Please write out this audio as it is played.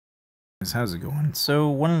How's it going? So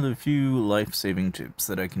one of the few life-saving tips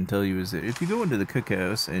that I can tell you is that if you go into the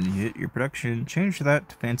cookhouse and you hit your production, change that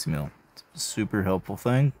to fancy meal. It's a super helpful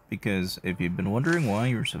thing because if you've been wondering why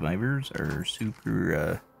your survivors are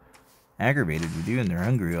super aggravated with you and they're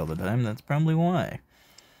hungry all the time, that's probably why.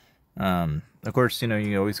 Of course,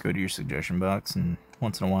 you always go to your suggestion box and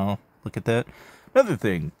once in a while look at that. Another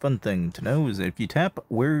fun thing to know is that if you tap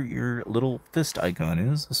where your little fist icon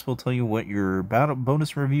is, this will tell you what your battle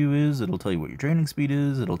bonus review is, it'll tell you what your training speed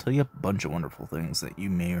is, it'll tell you a bunch of wonderful things that you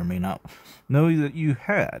may or may not know that you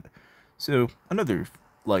had. So, another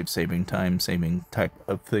life-saving, time-saving type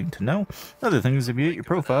of thing to know. Another thing is if you hit your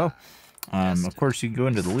profile, of course you can go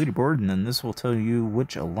into the leaderboard and then this will tell you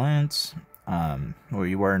which alliance, where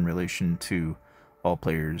you are in relation to all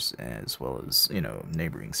players as well as,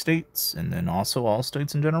 neighboring states and then also all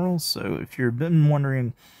states in general. So if you've been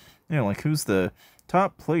wondering, like who's the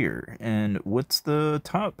top player and what's the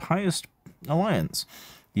top highest alliance?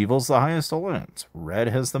 Evil's the highest alliance. Red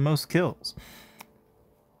has the most kills.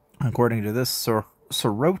 According to this,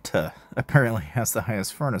 Sorota apparently has the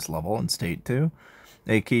highest furnace level in state 2.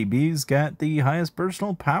 AKB's got the highest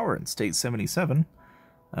personal power in state 77.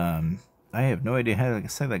 I have no idea how to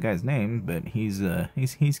say that guy's name, but he's got,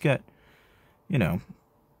 he's got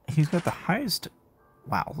the highest.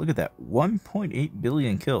 Wow, look at that, 1.8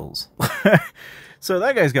 billion kills. So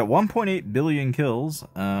that guy's got 1.8 billion kills.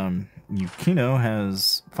 Yukino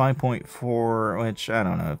has 5.4, which I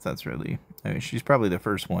don't know if that's really. I mean, she's probably the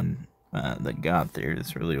first one that got there.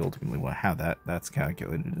 That's really ultimately how that's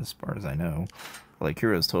calculated, as far as I know. Like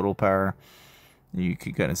Hero's total power. You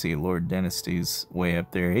could kind of see Lord Dynasty's way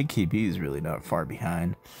up there. AKB is really not far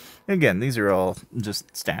behind. Again, these are all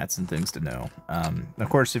just stats and things to know. Of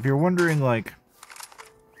course, if you're wondering, like,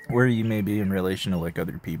 where you may be in relation to, like,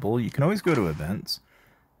 other people, you can always go to events.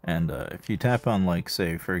 And if you tap on, like,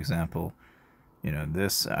 say, for example,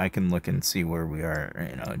 this, I can look and see where we are,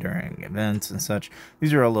 during events and such.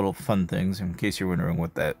 These are all little fun things in case you're wondering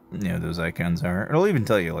what that, those icons are. It'll even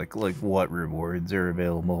tell you, like what rewards are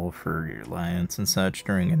available for your alliance and such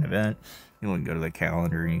during an event. You can go to the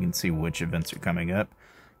calendar and you can see which events are coming up.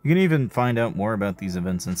 You can even find out more about these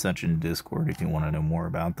events and such in Discord if you want to know more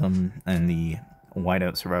about them in the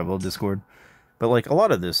Whiteout Survival Discord. But, like, a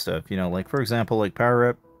lot of this stuff, like, for example, like, Power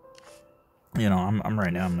Up. I'm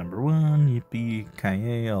right now, I'm number 1, yippee,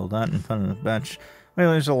 kaye, all that, and fun in the batch.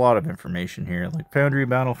 Well, there's a lot of information here, like Foundry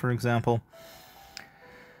Battle, for example.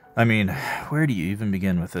 I mean, where do you even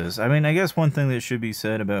begin with this? I mean, I guess one thing that should be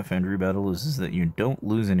said about Foundry Battle is that you don't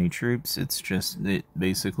lose any troops. It's just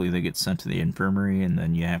basically they get sent to the infirmary and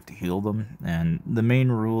then you have to heal them. And the main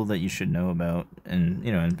rule that you should know about,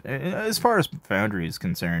 and, as far as Foundry is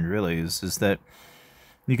concerned, really, is that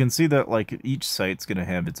you can see that, like, each site's going to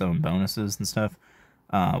have its own bonuses and stuff.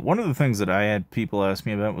 One of the things that I had people ask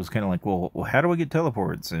me about was kind of like, well, how do I get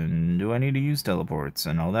teleports? And do I need to use teleports?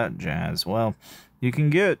 And all that jazz. Well, you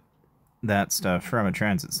can get that stuff from a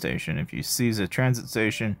transit station. If you seize a transit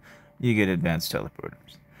station, you get advanced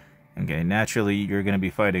teleporters. Okay, naturally, you're going to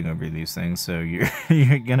be fighting over these things, so you're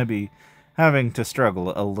going to be having to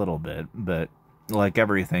struggle a little bit. But like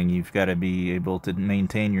everything, you've got to be able to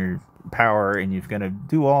maintain your power, and you've got to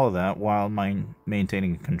do all of that while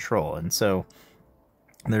maintaining control. And so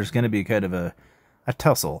there's going to be kind of a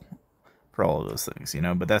tussle for all of those things,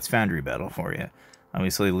 but that's Foundry Battle for you.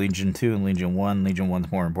 Obviously, Legion 2 and Legion 1. Legion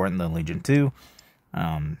 1's more important than Legion 2.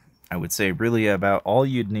 I would say really about all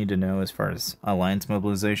you'd need to know as far as Alliance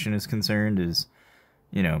mobilization is concerned is,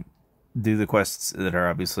 do the quests that are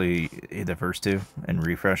obviously the first two and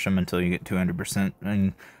refresh them until you get 200%.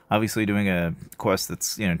 And obviously doing a quest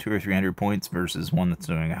that's, 200 or 300 points versus one that's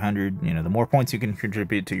doing 100, the more points you can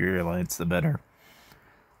contribute to your alliance, the better.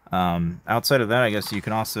 Outside of that, I guess you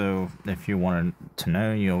can also, if you want to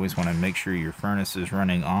know, you always want to make sure your furnace is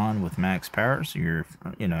running on with max power, so you're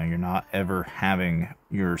not ever having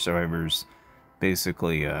your survivors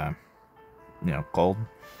basically, cold.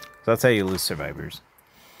 So that's how you lose survivors.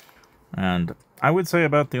 And I would say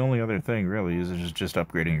about the only other thing, really, is just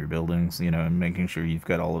upgrading your buildings, and making sure you've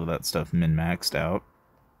got all of that stuff min-maxed out.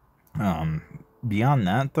 Beyond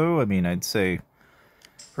that, though, I mean, I'd say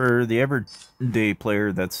for the everyday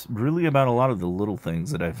player, that's really about a lot of the little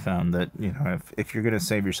things that I've found that, if you're going to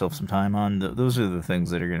save yourself some time on, those are the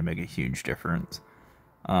things that are going to make a huge difference.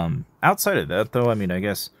 Outside of that, though, I mean, I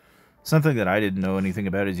guess something that I didn't know anything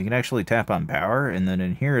about is you can actually tap on power, and then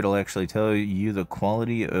in here it'll actually tell you the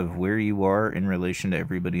quality of where you are in relation to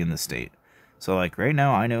everybody in the state. So, like, right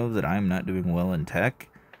now I know that I'm not doing well in tech.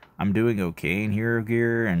 I'm doing okay in hero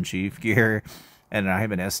gear and chief gear, and I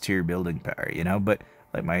have an S tier building power, but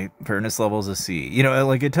Like, my furnace level is a C. You know,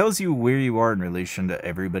 like, it tells you where you are in relation to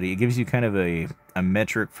everybody. It gives you kind of a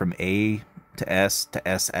metric from A to S to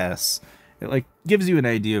SS. It, like, gives you an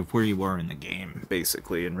idea of where you are in the game,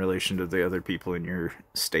 basically, in relation to the other people in your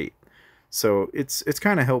state. So it's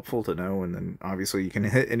kind of helpful to know, and then obviously you can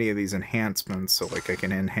hit any of these enhancements. So, like, I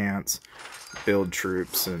can enhance, build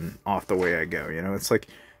troops, and off the way I go. You know, it's like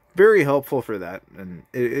very helpful for that, and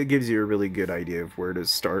it gives you a really good idea of where to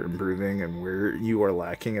start improving and where you are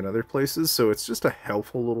lacking in other places. So it's just a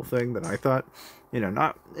helpful little thing that I thought, you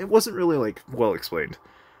know, it wasn't really like well explained,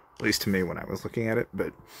 at least to me when I was looking at it.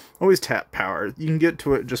 But always tap power. You can get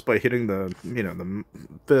to it just by hitting the, you know, the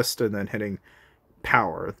fist and then hitting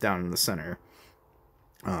power down in the center.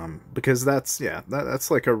 Because that's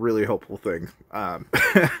like a really helpful thing.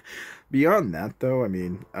 Beyond that, though, I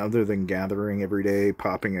mean, other than gathering every day,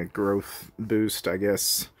 popping a growth boost, I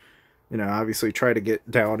guess, you know, obviously try to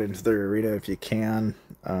get down into the arena if you can.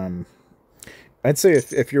 I'd say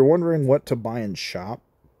if you're wondering what to buy in shop,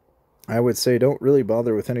 I would say don't really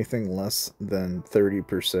bother with anything less than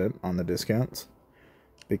 30% on the discounts,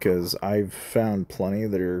 because I've found plenty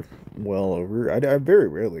that are well over. I very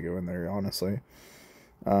rarely go in there, honestly.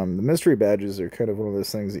 The mystery badges are kind of one of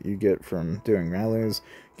those things that you get from doing rallies.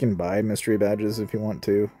 You can buy mystery badges if you want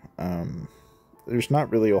to. There's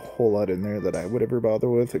not really a whole lot in there that I would ever bother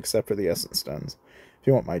with, except for the essence stones, if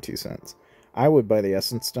you want my 2 cents. I would buy the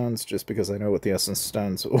essence stones just because I know what the essence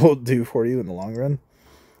stones will do for you in the long run.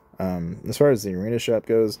 As far as the arena shop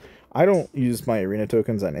goes, I don't use my arena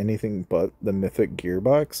tokens on anything but the mythic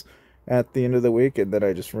gearbox at the end of the week, and then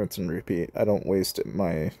I just rinse and repeat. I don't waste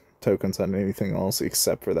my tokens on anything else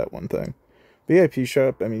except for that one thing. VIP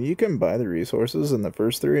shop, I mean, you can buy the resources in the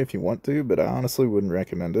first 3 if you want to, but I honestly wouldn't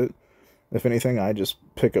recommend it. If anything, I just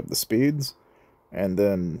pick up the speeds, and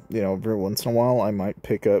then, you know, every once in a while I might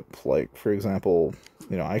pick up, like, for example,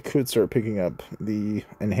 you know, I could start picking up the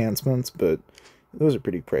enhancements, but those are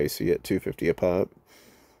pretty pricey at $2.50 a pop.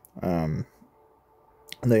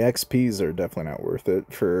 The XPs are definitely not worth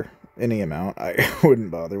it for any amount. I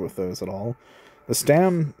wouldn't bother with those at all. The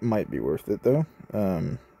stam might be worth it, though.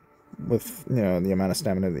 With, you know, the amount of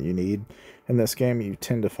stamina that you need in this game, you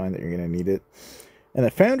tend to find that you're going to need it. In the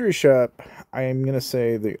Foundry shop, I am going to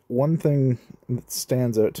say the one thing that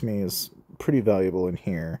stands out to me is pretty valuable in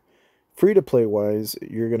here. Free-to-play wise,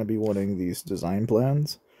 you're going to be wanting these design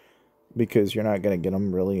plans, because you're not going to get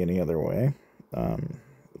them really any other way.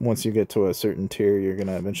 Once you get to a certain tier, you're going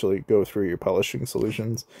to eventually go through your polishing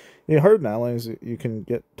solutions. Hardened alloys you can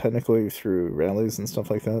get technically through rallies and stuff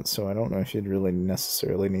like that, so I don't know if you'd really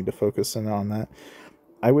necessarily need to focus in on that.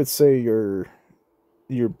 I would say you're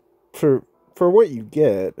for what you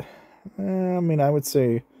get, I mean, I would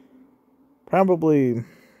say probably,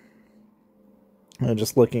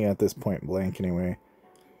 just looking at this point blank anyway,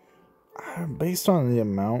 based on the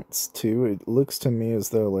amounts too, it looks to me as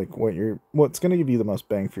though, like, what's going to give you the most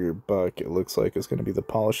bang for your buck, it looks like, is going to be the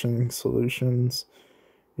polishing solutions.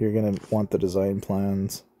 You're going to want the design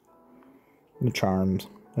plans. The charms,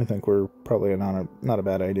 I think, were probably not a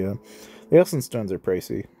bad idea. The essence stones are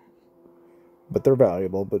pricey, but they're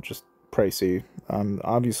valuable, but just pricey.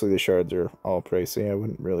 Obviously the shards are all pricey. I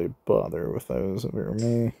wouldn't really bother with those if it were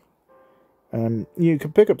me. You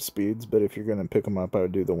can pick up speeds, but if you're going to pick them up, I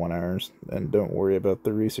would do the 1 hours, and don't worry about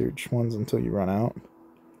the research ones until you run out.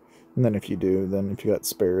 And then if you do, then if you got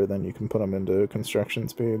spare, then you can put them into construction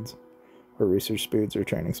speeds, or research speeds, or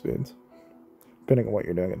training speeds, depending on what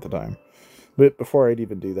you're doing at the time. But before I'd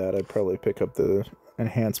even do that, I'd probably pick up the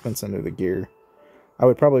enhancements into the gear. I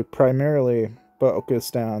would probably primarily focus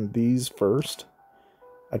down these first.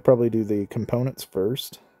 I'd probably do the components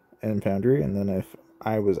first in Foundry, and then if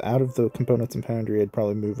I was out of the components in Foundry, I'd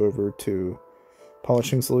probably move over to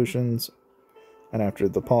polishing solutions, and after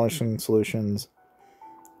the polishing solutions,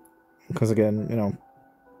 because again, you know,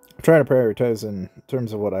 try to prioritize in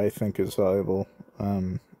terms of what I think is valuable,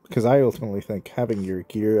 because I ultimately think having your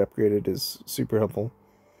gear upgraded is super helpful,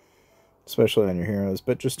 especially on your heroes,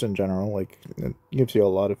 but just in general, like, it gives you a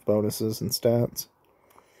lot of bonuses and stats.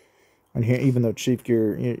 And here, even though chief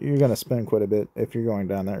gear, you're going to spend quite a bit if you're going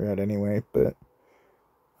down that route anyway, but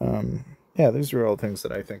yeah, these are all things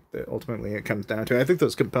that I think that ultimately it comes down to. I think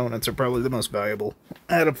those components are probably the most valuable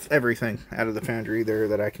out of everything, out of the Foundry there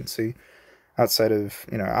that I can see. Outside of,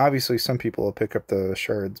 you know, obviously some people will pick up the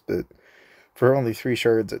shards, but for only 3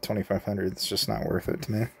 shards at 2,500, it's just not worth it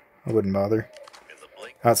to me. I wouldn't bother.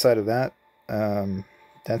 Outside of that,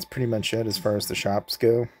 that's pretty much it as far as the shops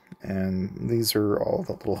go. And these are all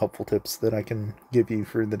the little helpful tips that I can give you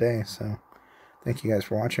for the day. So thank you guys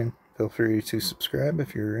for watching. Feel free to subscribe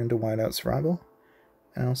if you're into Whiteout Survival.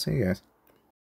 And I'll see you guys.